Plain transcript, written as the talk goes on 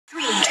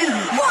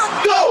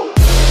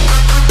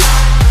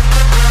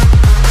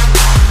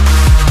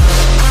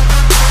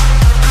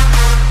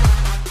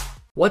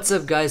What's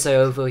up guys,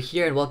 Ziovo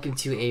here and welcome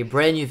to a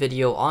brand new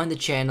video on the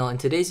channel. In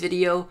today's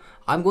video,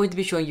 I'm going to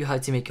be showing you how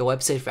to make a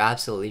website for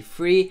absolutely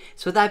free.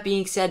 So with that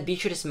being said, be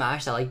sure to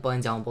smash that like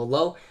button down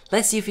below.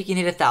 Let's see if we can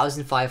hit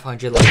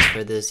 1,500 likes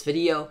for this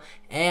video.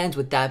 And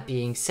with that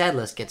being said,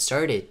 let's get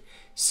started.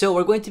 So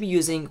we're going to be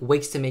using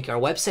Wix to make our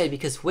website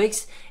because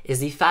Wix is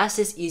the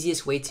fastest,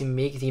 easiest way to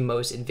make the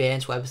most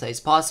advanced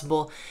websites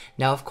possible.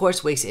 Now, of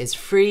course, Wix is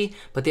free,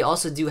 but they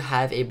also do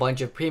have a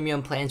bunch of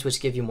premium plans which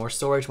give you more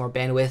storage, more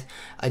bandwidth,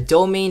 a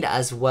domain,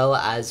 as well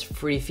as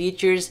free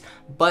features.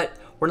 But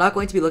we're not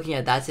going to be looking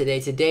at that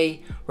today.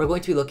 Today, we're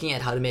going to be looking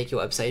at how to make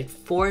your website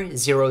for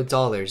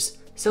 $0.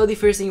 So the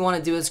first thing you want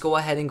to do is go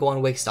ahead and go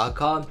on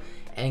Wix.com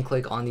and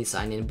click on the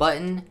sign in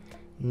button.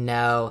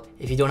 Now,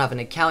 if you don't have an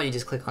account, you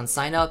just click on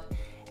sign up,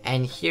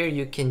 and here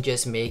you can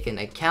just make an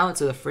account.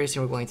 So the first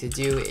thing we're going to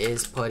do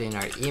is put in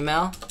our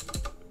email,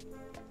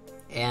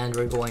 and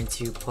we're going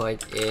to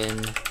put in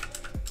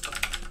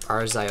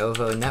our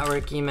Ziovo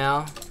network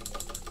email.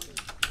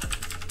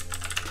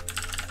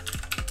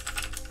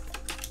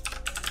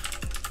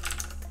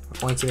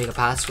 We're going to make a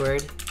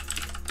password,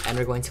 and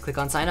we're going to click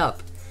on sign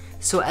up.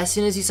 So as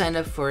soon as you sign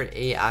up for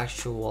an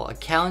actual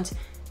account,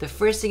 the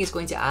first thing it's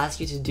going to ask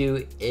you to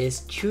do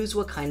is choose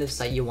what kind of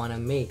site you want to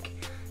make.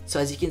 So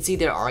as you can see,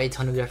 there are a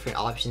ton of different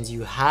options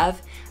you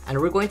have, and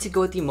we're going to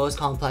go with the most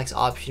complex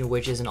option,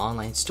 which is an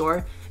online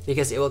store,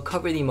 because it will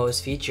cover the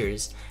most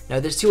features. Now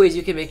there's two ways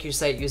you can make your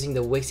site using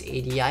the Wix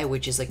ADI,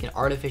 which is like an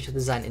artificial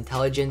design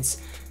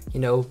intelligence,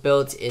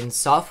 built in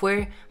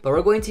software, but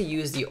we're going to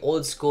use the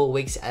old school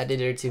Wix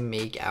editor to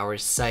make our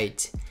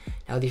site.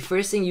 Now the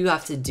first thing you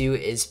have to do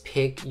is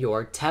pick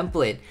your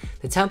template.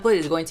 The template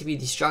is going to be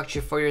the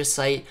structure for your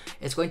site.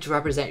 It's going to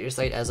represent your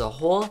site as a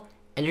whole,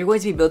 and you're going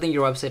to be building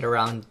your website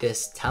around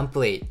this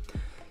template.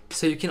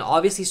 So you can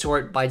obviously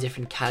sort by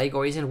different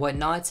categories and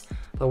whatnot,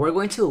 but we're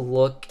going to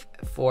look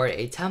for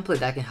a template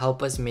that can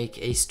help us make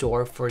a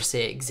store for,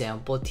 say,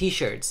 example,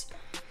 t-shirts.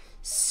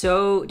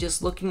 So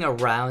just looking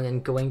around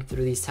and going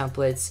through these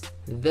templates,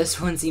 this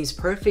one seems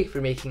perfect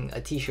for making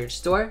a t-shirt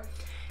store.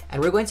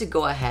 And we're going to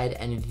go ahead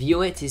and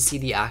view it to see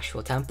the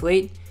actual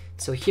template.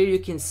 So here you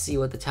can see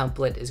what the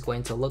template is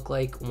going to look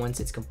like once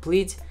it's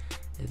complete.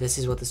 This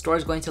is what the store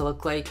is going to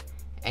look like.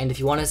 And if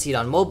you want to see it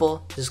on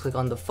mobile, just click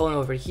on the phone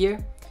over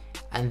here.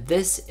 And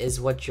this is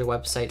what your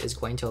website is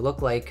going to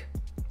look like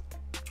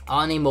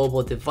on a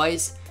mobile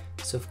device.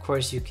 So of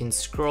course you can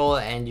scroll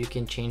and you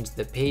can change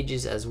the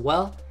pages as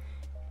well.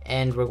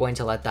 And we're going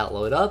to let that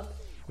load up.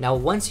 Now,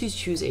 once you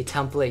choose a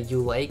template you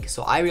like,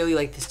 so I really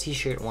like this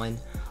t-shirt one,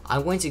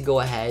 I'm going to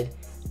go ahead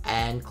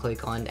and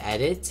click on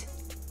edit,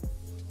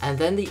 and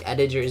then the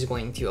editor is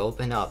going to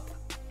open up.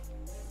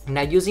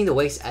 Now, using the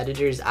Wix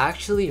editor is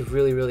actually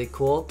really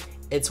cool.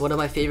 It's one of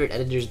my favorite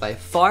editors by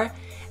far,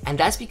 and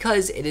that's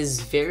because it is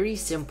very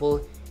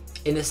simple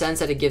in the sense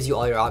that it gives you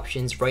all your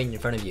options right in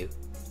front of you.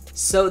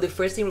 So the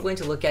first thing we're going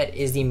to look at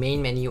is the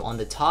main menu on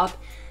the top.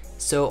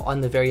 So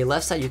on the very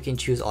left side, you can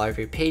choose all of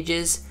your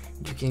pages.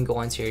 You can go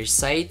onto your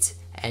site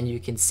and you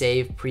can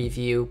save,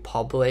 preview,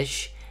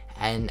 publish,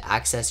 and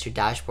access your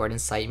dashboard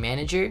and site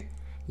manager.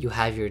 You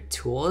have your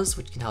tools,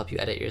 which can help you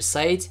edit your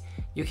site.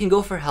 You can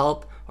go for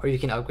help, or you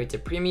can upgrade to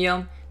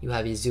premium. You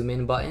have a zoom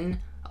in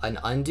button, an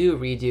undo,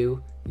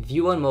 redo,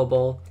 view on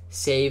mobile,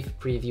 save,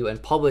 preview,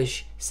 and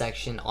publish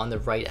section on the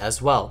right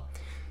as well.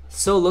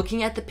 So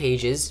looking at the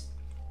pages,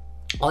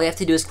 all you have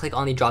to do is click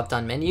on the drop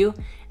down menu,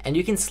 and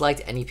you can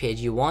select any page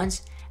you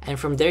want, and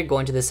from there go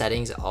into the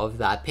settings of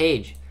that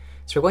page.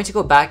 So we're going to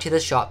go back to the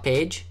shop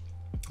page,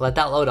 let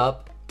that load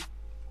up,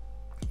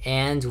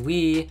 and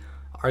we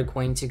are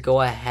going to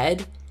go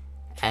ahead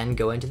and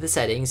go into the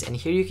settings, and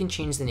here you can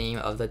change the name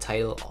of the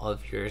title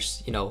of your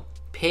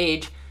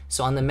page.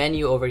 So on the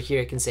menu over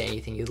here, it can say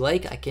anything you'd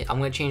like. I'm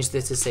going to change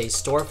this to say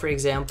store, for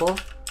example.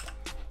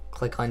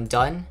 Click on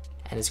done,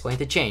 and it's going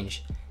to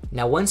change.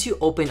 Now once you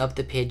open up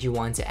the page you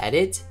want to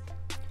edit,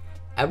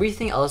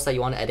 everything else that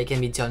you want to edit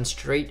can be done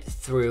straight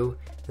through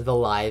the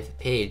live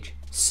page.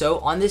 So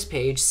on this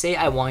page, say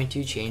I want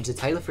to change the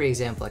title, for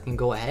example, I can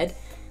go ahead,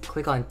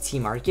 click on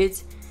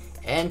T-Market,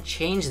 and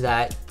change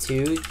that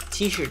to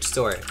t-shirt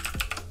store.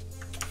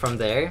 From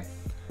there,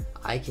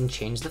 I can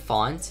change the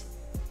font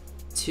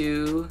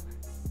to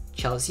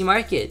Chelsea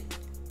Market,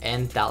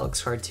 and that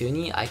looks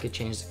cartoony. I could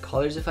change the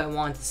colors if I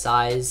want, the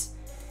size.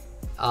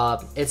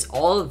 It's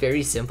all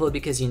very simple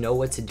because you know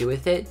what to do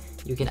with it.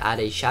 You can add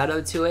a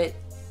shadow to it,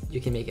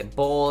 you can make it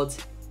bold,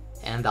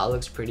 and that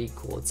looks pretty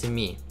cool to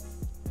me.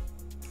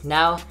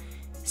 Now,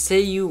 say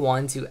you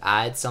want to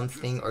add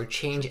something or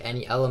change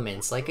any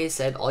elements. Like I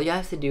said, all you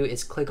have to do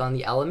is click on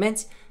the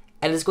element,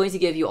 and it's going to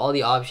give you all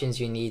the options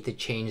you need to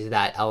change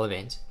that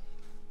element.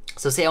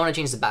 So say I want to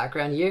change the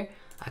background here,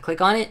 I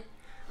click on it,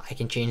 I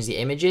can change the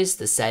images,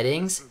 the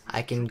settings,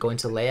 I can go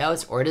into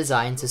layouts or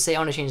design. So say I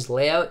want to change the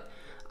layout,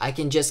 I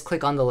can just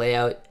click on the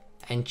layout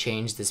and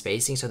change the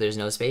spacing so there's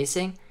no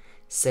spacing.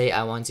 Say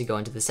I want to go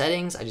into the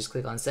settings, I just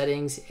click on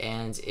settings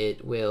and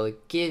it will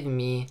give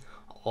me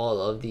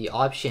all of the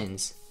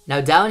options. Now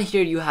down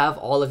here you have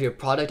all of your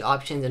product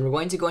options, and we're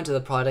going to go into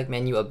the product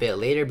menu a bit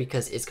later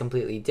because it's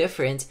completely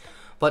different.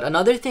 But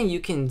another thing you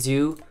can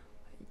do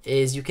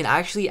is you can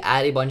actually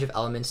add a bunch of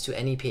elements to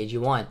any page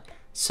you want.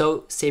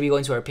 So say we go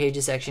into our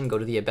pages section, go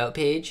to the about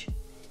page.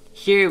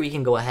 Here we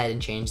can go ahead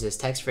and change this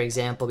text. For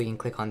example, we can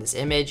click on this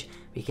image,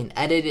 we can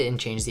edit it and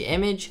change the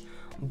image.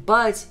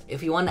 But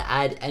if we want to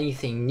add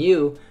anything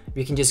new,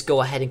 we can just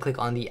go ahead and click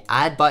on the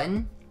add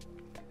button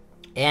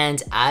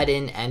and add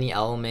in any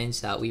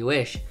elements that we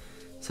wish.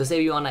 So say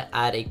we want to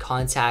add a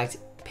contact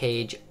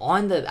page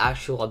on the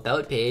actual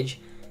about page,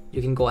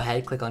 you can go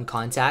ahead, click on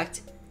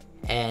contact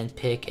and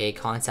pick a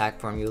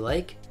contact form you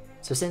like.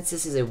 So since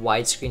this is a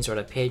widescreen sort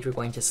of page, we're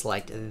going to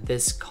select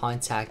this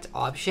contact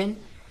option,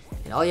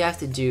 and all you have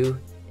to do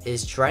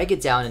is drag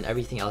it down and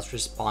everything else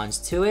responds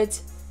to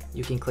it.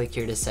 You can click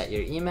here to set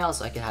your email,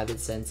 so I can have it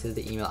sent to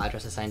the email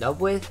address I signed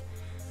up with.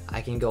 I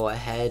can go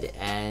ahead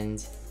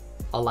and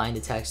align the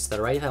text to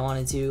the right if I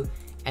wanted to,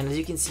 and as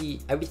you can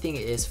see, everything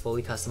is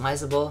fully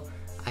customizable.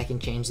 I can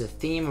change the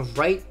theme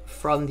right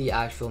from the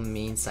actual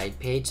main site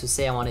page. So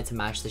say I wanted to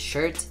match the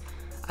shirt,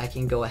 I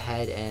can go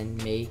ahead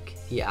and make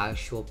the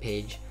actual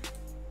page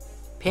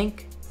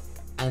pink,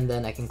 and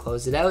then I can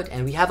close it out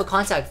and we have a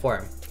contact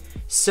form.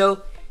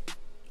 So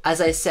as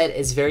I said,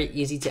 it's very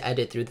easy to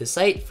edit through the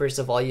site. First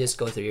of all, you just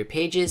go through your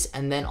pages,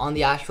 and then on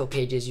the actual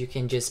pages you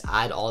can just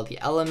add all the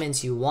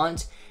elements you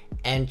want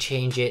and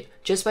change it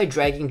just by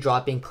dragging,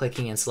 dropping,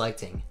 clicking, and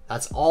selecting.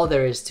 That's all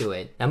there is to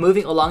it. Now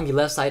moving along the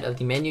left side of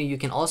the menu, you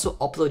can also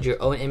upload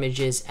your own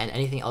images and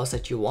anything else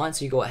that you want.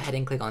 So you go ahead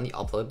and click on the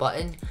upload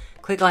button,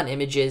 click on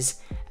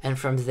images, and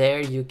from there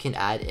you can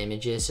add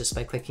images just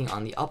by clicking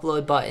on the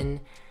upload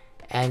button.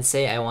 And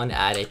say I want to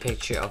add a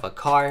picture of a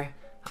car,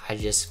 I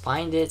just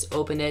find it,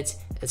 open it,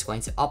 it's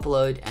going to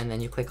upload, and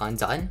then you click on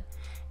done.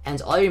 And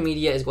all your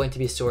media is going to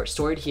be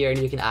stored here, and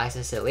you can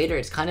access it later.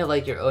 It's kind of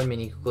like your own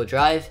mini Google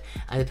Drive,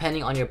 and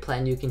depending on your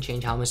plan, you can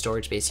change how much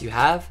storage space you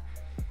have.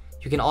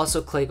 You can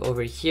also click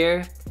over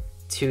here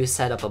to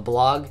set up a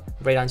blog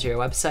right onto your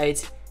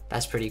website.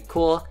 That's pretty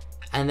cool.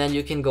 And then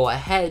you can go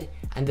ahead,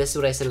 and this is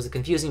what I said was the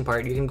confusing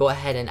part, you can go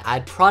ahead and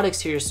add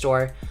products to your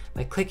store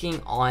by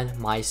clicking on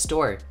My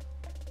Store.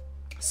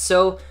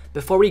 So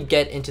before we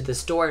get into the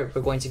store,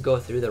 we're going to go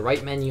through the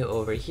right menu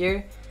over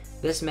here.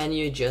 This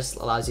menu just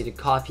allows you to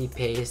copy,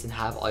 paste, and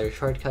have all your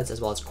shortcuts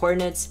as well as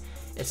coordinates.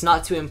 It's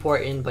not too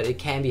important, but it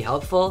can be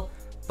helpful.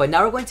 But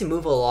now we're going to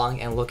move along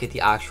and look at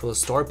the actual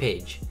store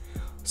page.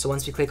 So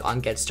once we click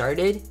on Get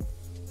Started,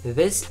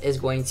 this is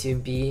going to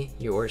be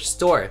your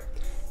store.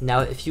 Now,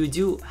 if you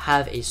do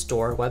have a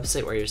store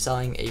website where you're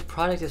selling a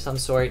product of some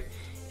sort,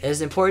 it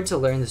is important to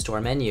learn the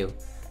store menu.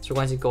 So we're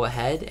going to go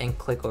ahead and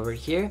click over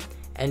here,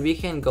 and we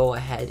can go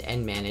ahead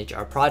and manage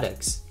our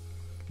products.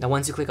 Now,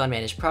 once you click on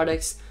Manage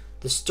Products,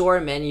 the store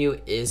menu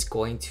is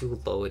going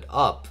to load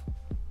up.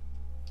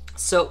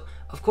 So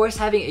of course,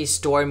 having a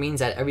store means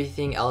that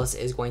everything else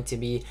is going to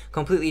be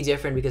completely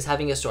different, because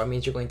having a store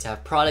means you're going to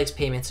have products,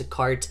 payments, a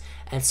cart,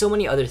 and so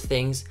many other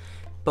things.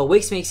 But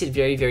Wix makes it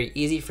very, very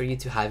easy for you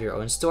to have your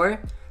own store.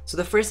 So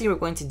the first thing we're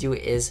going to do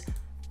is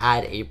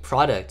add a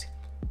product.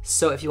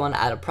 So if you want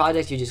to add a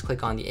product, you just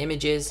click on the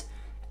images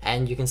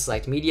and you can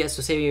select media.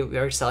 So say we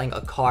are selling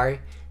a car.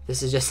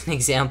 This is just an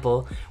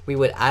example. We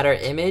would add our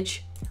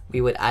image.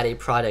 We would add a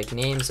product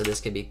name. So this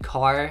could be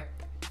car.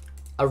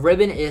 A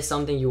ribbon is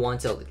something you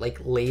want to like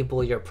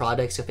label your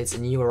product. So if it's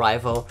a new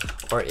arrival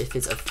or if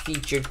it's a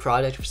featured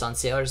product or it's on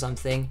sale or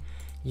something,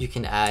 you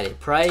can add a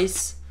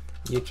price,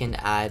 you can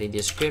add a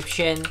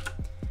description,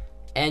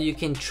 and you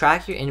can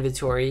track your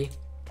inventory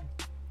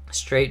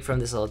straight from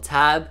this little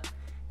tab.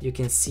 You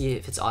can see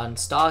if it's on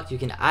stock. You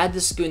can add the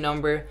SKU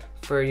number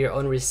for your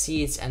own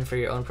receipts and for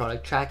your own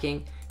product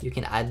tracking. You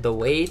can add the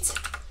weight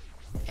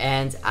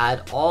and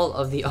add all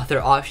of the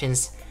other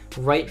options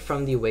right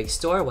from the Wix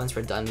store. Once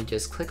we're done, we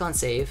just click on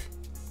save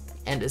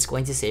and it's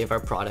going to save our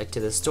product to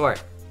the store.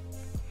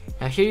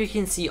 Now here you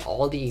can see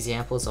all the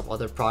examples of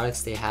other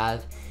products they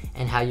have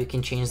and how you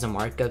can change the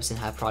markups and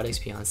have products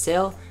be on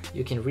sale.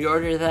 You can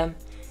reorder them,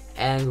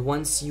 and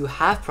once you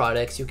have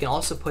products, you can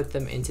also put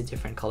them into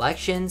different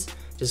collections.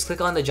 Just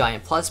click on the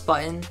giant plus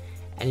button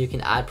and you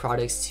can add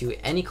products to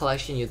any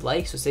collection you'd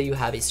like. So say you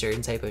have a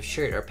certain type of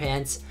shirt or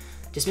pants,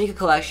 just make a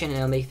collection and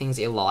it'll make things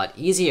a lot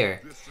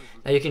easier.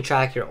 Now you can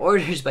track your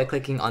orders by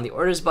clicking on the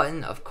orders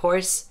button, of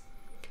course.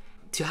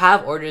 To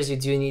have orders, you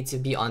do need to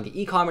be on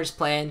the e-commerce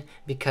plan,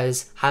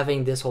 because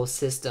having this whole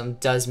system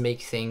does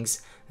make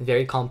things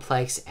very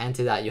complex, and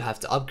to that you have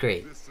to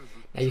upgrade.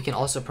 Now you can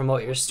also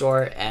promote your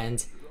store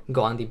and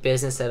go on the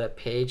business setup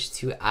page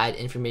to add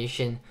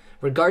information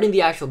regarding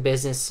the actual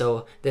business.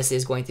 So this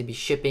is going to be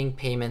shipping,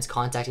 payments,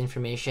 contact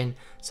information.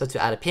 So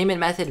to add a payment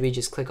method, we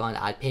just click on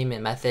add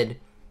payment method.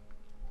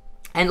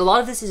 And a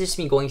lot of this is just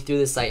me going through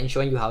the site and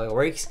showing you how it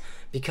works,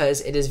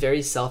 because it is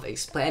very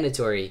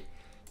self-explanatory.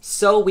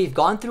 So we've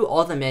gone through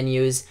all the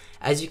menus.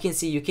 As you can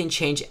see, you can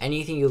change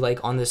anything you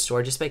like on the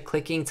store just by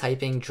clicking,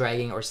 typing,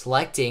 dragging, or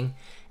selecting.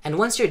 And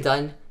once you're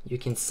done, you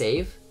can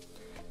save,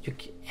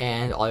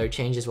 and all your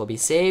changes will be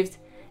saved.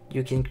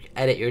 You can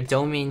edit your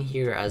domain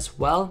here as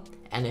well.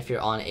 And if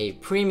you're on a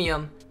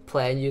premium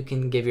plan, you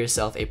can give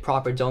yourself a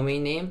proper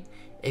domain name.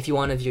 If you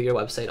want to view your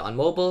website on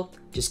mobile,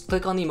 just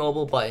click on the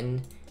mobile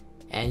button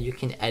and you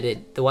can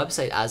edit the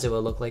website as it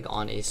will look like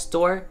on a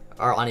store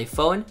or on a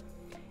phone.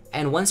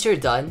 And once you're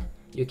done,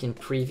 you can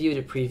preview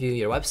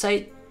your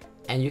website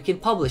and you can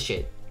publish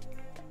it.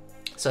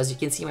 So as you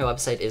can see, my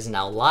website is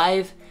now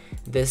live.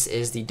 This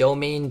is the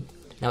domain.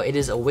 Now it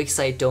is a Wix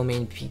site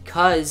domain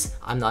because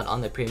I'm not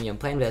on the premium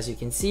plan, but as you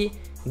can see,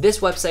 this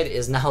website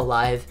is now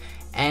live.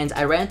 And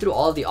I ran through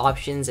all the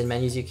options and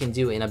menus you can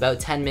do in about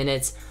 10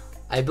 minutes.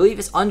 I believe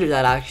it's under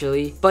that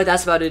actually, but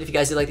that's about it. If you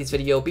guys did like this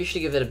video, be sure to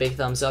give it a big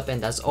thumbs up.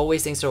 And as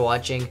always, thanks for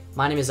watching.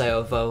 My name is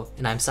Ziovo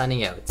and I'm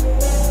signing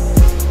out.